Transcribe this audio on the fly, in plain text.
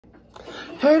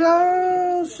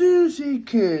Hello, Sushi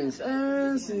Kings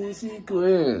and Sushi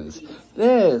Queens.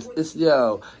 This is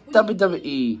your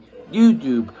WWE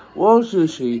YouTube World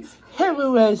Sushi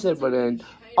Heavyweight Champion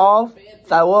of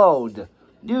the world.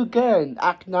 You can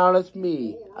acknowledge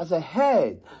me as a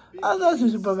head of the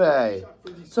Sushi Buffet.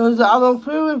 So I'm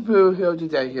feeling through here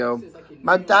today, yo.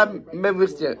 My dad made me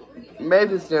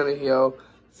standing here.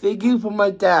 Thank you for my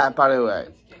dad, by the way.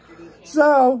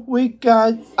 So we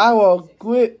got our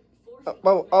great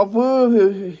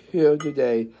food here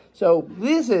today. So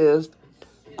this is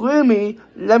creamy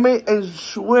lemon and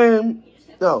shrimp.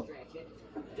 No,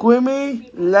 creamy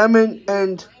lemon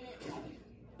and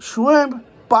shrimp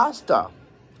pasta.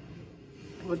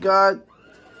 We got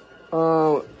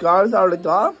garlic on the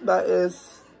top. That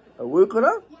is a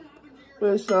rucola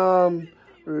with some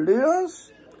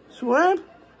lettuce, shrimp,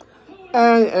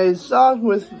 and a sauce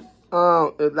with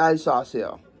a light sauce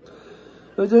here.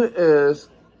 This is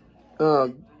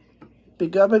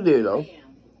pick up a little,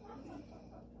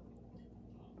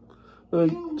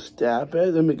 and stab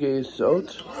it, let me get it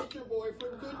soaked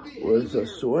with the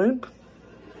shrimp.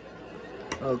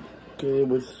 Okay,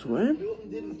 with shrimp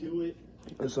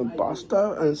and some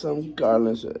pasta and some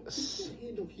garnishes.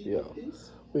 Yeah,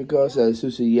 because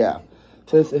sushi, yeah.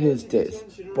 This is his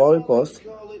taste. Body post.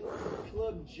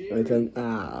 I think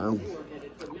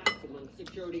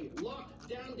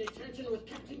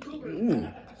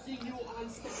See you on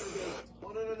Saturday.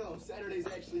 Oh, no. Saturday's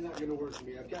actually not going to work for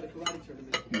me. I've got a karate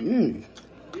tournament.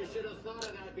 You should have thought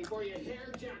of that before you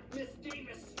hairjacked Miss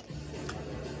Davis.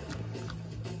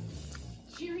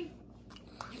 Sherry,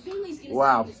 your family's going to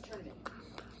wow. this tournament.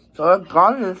 So that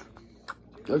garnish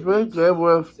is really good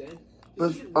with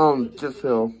this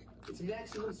hill.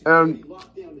 And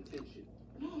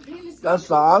that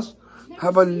sauce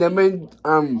have a lemon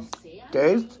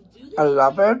taste. I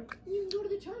love it.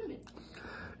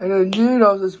 And the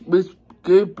noodles is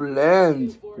good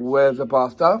blend with the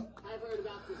pasta.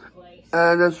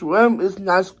 And the shrimp is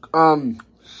nice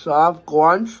soft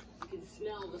crunch.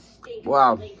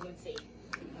 Wow.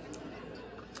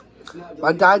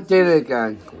 My dad did it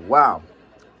again. Wow.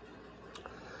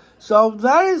 So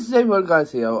that is it for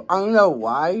guys here. I don't know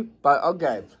why, but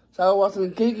okay. So I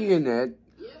wasn't kicking in it.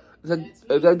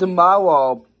 Then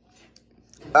tomorrow,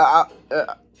 I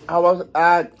was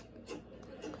at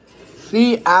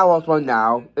 3 hours from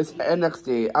now. It's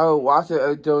NXT. I will watch it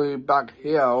until we back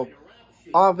here.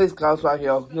 On this couch right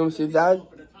here. You see that?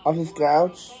 On this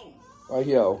couch right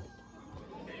here.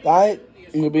 That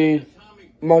will be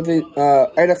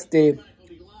NXT.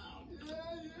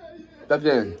 That's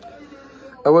it.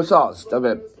 And with sauce. That's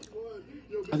it.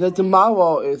 And then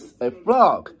tomorrow is a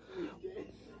vlog.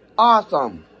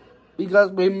 Awesome.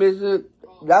 Because we missed it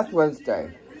last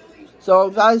Wednesday. So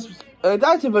that's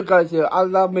it for guys here. I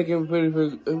love making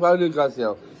video guys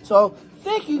here. So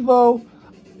thank you for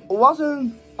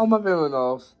watching all my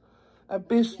videos. And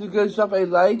please give yourself a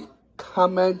like,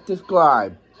 comment,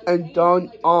 subscribe, and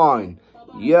turn on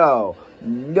your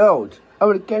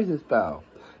notification bell.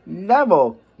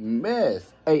 Never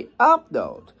miss a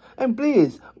upload. And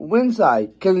please,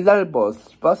 Winside can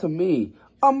sponsor me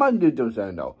on my YouTube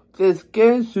channel. This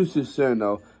Game Sushi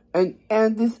channel and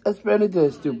end this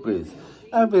experience too, please.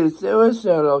 And please share a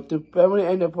channel to family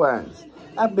and friends.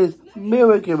 And please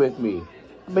miracle with me.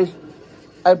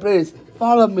 And please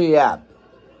follow me at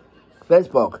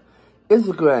Facebook,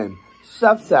 Instagram,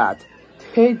 Snapchat,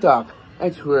 TikTok,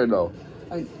 and Twitter.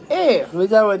 And if we're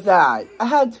done with that, I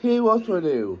have 2 words for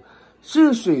you.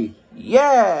 Sushi,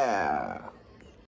 yeah!